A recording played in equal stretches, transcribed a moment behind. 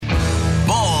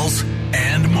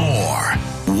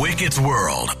Wickett's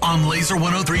World on Laser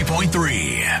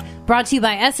 103.3. Brought to you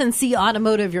by SNC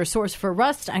Automotive, your source for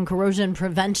rust and corrosion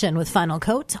prevention with Final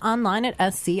Coat. Online at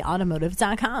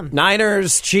scautomotive.com.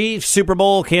 Niners, Chiefs, Super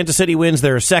Bowl. Kansas City wins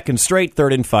their second straight,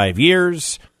 third in 5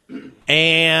 years.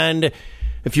 And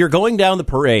if you're going down the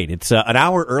parade, it's an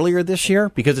hour earlier this year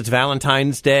because it's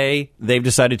Valentine's Day. They've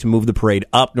decided to move the parade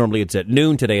up. Normally it's at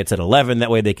noon. Today it's at 11. That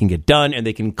way they can get done and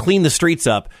they can clean the streets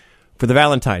up for the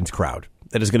Valentine's crowd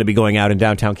that is going to be going out in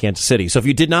downtown Kansas City. So if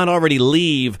you did not already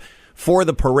leave for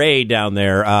the parade down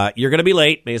there, you're going to be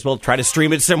late. May as well try to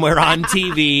stream it somewhere on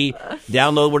TV.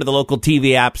 Download one of the local TV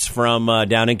apps from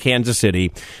down in Kansas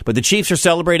City. But the Chiefs are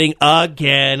celebrating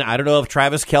again. I don't know if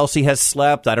Travis Kelce has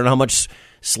slept. I don't know how much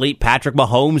sleep Patrick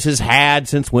Mahomes has had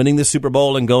since winning the Super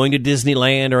Bowl and going to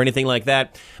Disneyland or anything like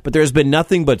that. But there's been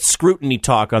nothing but scrutiny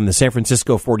talk on the San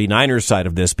Francisco 49ers side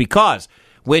of this because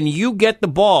when you get the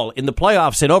ball in the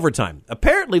playoffs in overtime,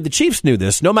 apparently the Chiefs knew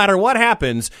this. No matter what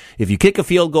happens, if you kick a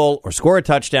field goal or score a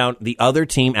touchdown, the other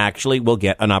team actually will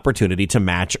get an opportunity to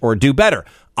match or do better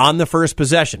on the first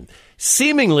possession.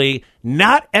 Seemingly,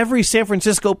 not every San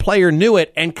Francisco player knew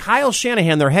it, and Kyle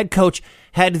Shanahan, their head coach,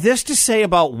 had this to say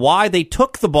about why they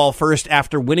took the ball first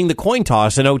after winning the coin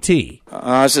toss in OT.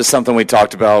 It's just something we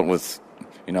talked about with,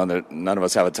 none of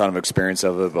us have a ton of experience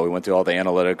of it, but we went through all the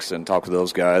analytics and talked with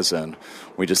those guys, and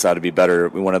we just thought it'd be better.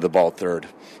 We wanted the ball third.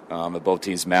 If both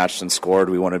teams matched and scored,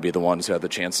 we wanted to be the ones who had the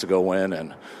chance to go win,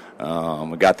 and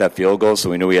we got that field goal, so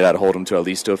we knew we had to hold them to at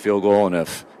least to a field goal, and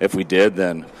if we did,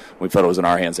 then we felt it was in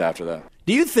our hands after that.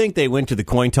 Do you think they went to the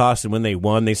coin toss and when they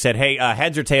won, they said, hey,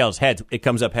 heads or tails? Heads. It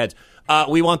comes up heads.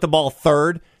 We want the ball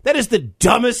third. That is the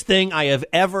dumbest thing I have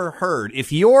ever heard.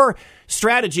 If your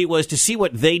strategy was to see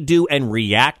what they do and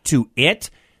react to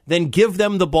it, then give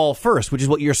them the ball first, which is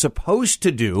what you're supposed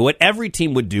to do, what every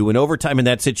team would do in overtime in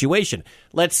that situation.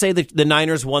 Let's say the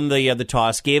Niners won the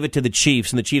toss, gave it to the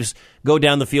Chiefs, and the Chiefs go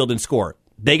down the field and score.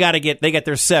 They get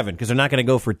their 7 because they're not going to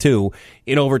go for 2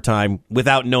 in overtime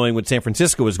without knowing what San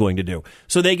Francisco is going to do.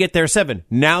 So they get their 7.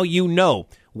 Now you know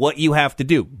what you have to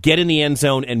do. Get in the end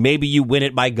zone, and maybe you win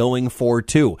it by going for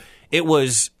 2. It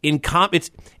was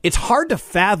it's hard to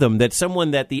fathom that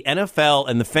someone that the NFL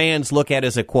and the fans look at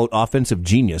as a, quote, offensive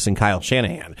genius in Kyle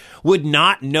Shanahan would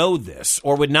not know this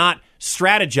or would not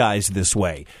strategize this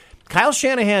way. Kyle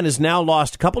Shanahan has now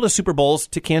lost a couple of Super Bowls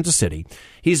to Kansas City.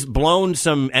 He's blown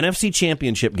some NFC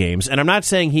championship games, and I'm not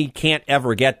saying he can't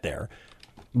ever get there,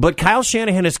 but Kyle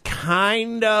Shanahan is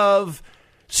kind of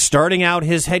starting out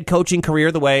his head coaching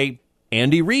career the way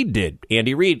Andy Reid did.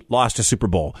 Andy Reid lost a Super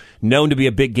Bowl, known to be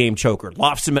a big game choker,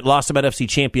 lost some NFC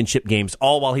championship games,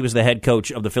 all while he was the head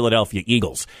coach of the Philadelphia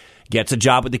Eagles. Gets a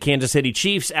job with the Kansas City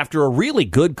Chiefs after a really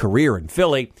good career in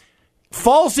Philly.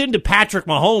 Falls into Patrick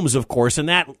Mahomes, of course, and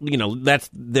that's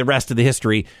the rest of the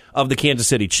history of the Kansas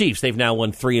City Chiefs. They've now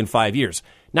won 3 in 5 years.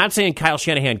 Not saying Kyle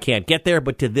Shanahan can't get there,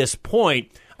 but to this point,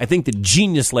 I think the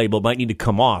genius label might need to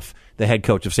come off the head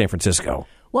coach of San Francisco.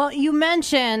 Well, you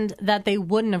mentioned that they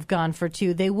wouldn't have gone for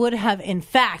 2. They would have, in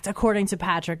fact, according to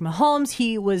Patrick Mahomes,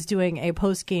 he was doing a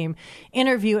post-game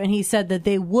interview, and he said that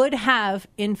they would have,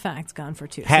 in fact, gone for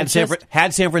 2. Had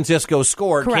San Francisco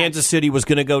scored, correct, Kansas City was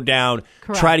going to go down,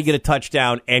 correct, try to get a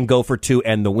touchdown, and go for 2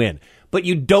 and the win. But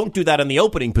you don't do that on the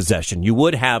opening possession. You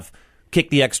would have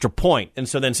kicked the extra point, and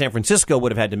so then San Francisco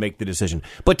would have had to make the decision.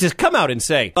 But to come out and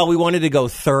say, we wanted to go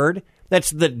third,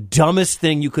 that's the dumbest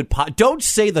thing you could don't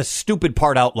say the stupid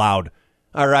part out loud,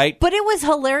 all right? But it was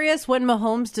hilarious when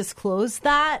Mahomes disclosed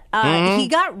that. He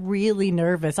got really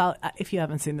nervous. If you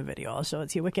haven't seen the video, I'll show it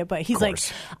to you, Wickett. But he's like,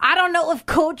 I don't know if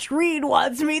Coach Reid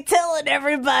wants me telling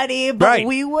everybody, but right,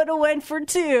 we would have went for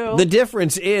 2. The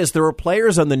difference is there were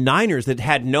players on the Niners that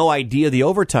had no idea the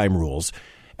overtime rules.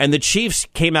 And the Chiefs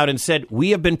came out and said,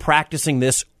 we have been practicing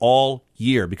this all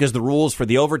year because the rules for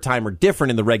the overtime are different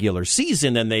in the regular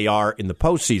season than they are in the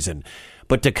postseason.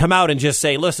 But to come out and just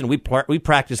say, listen, we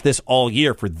practiced this all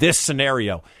year for this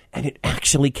scenario, and it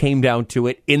actually came down to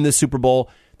it in the Super Bowl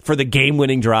for the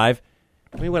game-winning drive.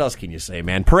 I mean, what else can you say,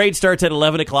 man? Parade starts at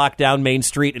 11 o'clock down Main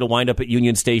Street. It'll wind up at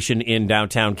Union Station in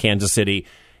downtown Kansas City.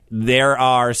 There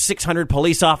are 600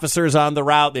 police officers on the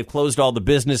route. They've closed all the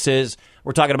businesses.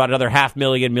 We're talking about another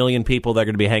 500,000 people that are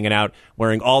going to be hanging out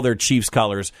wearing all their Chiefs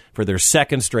colors for their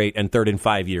second straight and third in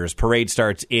 5 years. Parade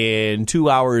starts in 2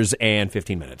 hours and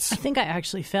 15 minutes. I think I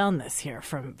actually found this here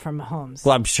from Mahomes.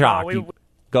 Well, I'm shocked.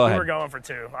 Go ahead. We were going for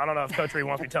 2. I don't know if Coach Reid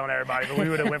wants me telling everybody, but we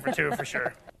would have went for 2 for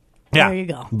sure. Yeah, there you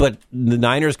go. But the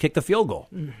Niners kicked the field goal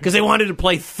because they wanted to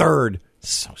play third.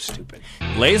 So stupid.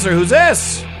 Laser, who's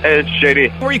this? Hey, it's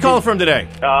JD. Where are you calling from today?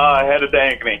 Head of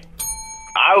Dankney.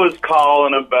 I was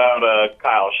calling about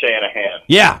Kyle Shanahan.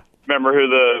 Yeah. remember who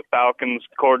the Falcons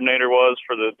coordinator was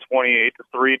for the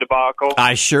 28-3 debacle?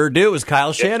 I sure do. It was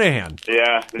Kyle Shanahan.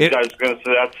 Yeah, this guy's going to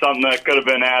say that's something that could have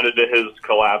been added to his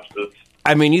collapses.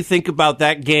 I mean, you think about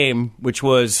that game, which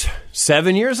was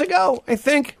 7 years ago, I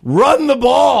think. Run the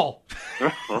ball.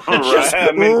 Just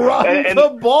I mean, run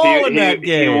the ball in that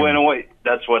game. He went away.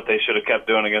 That's what they should have kept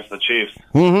doing against the Chiefs.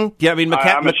 Mm-hmm. Yeah, I mean,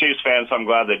 I'm a Chiefs fan, so I'm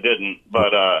glad they didn't.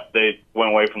 But they went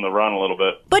away from the run a little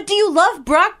bit. But do you love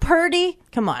Brock Purdy?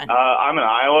 Come on. I'm an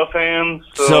Iowa fan,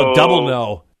 so double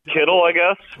no. Kittle, I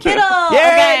guess. Kittle.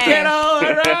 Yeah, okay. Kittle. All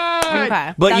right.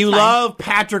 Okay, but that's you fine. love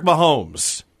Patrick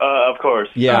Mahomes. Of course.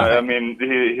 Yeah. I mean,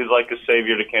 he's like a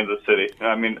savior to Kansas City.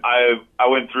 I mean, I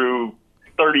went through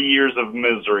 30 years of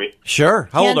misery. Sure.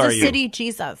 How old are you? Kansas City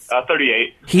Jesus.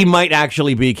 38. He might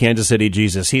actually be Kansas City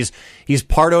Jesus. He's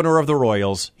part owner of the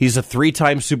Royals. He's a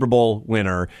 3-time Super Bowl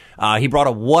winner. He brought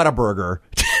a Whataburger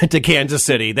to Kansas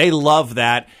City. They love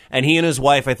that. And he and his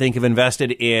wife, I think, have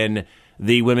invested in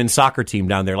the women's soccer team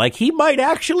down there. Like, he might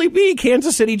actually be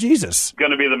Kansas City Jesus. Going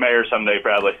to be the mayor someday,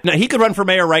 probably. Now, he could run for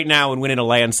mayor right now and win in a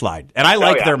landslide. And I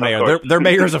like their mayor. Their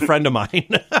mayor is a friend of mine.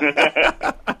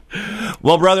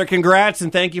 Well, brother, congrats,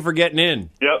 and thank you for getting in.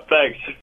 Yep, thanks.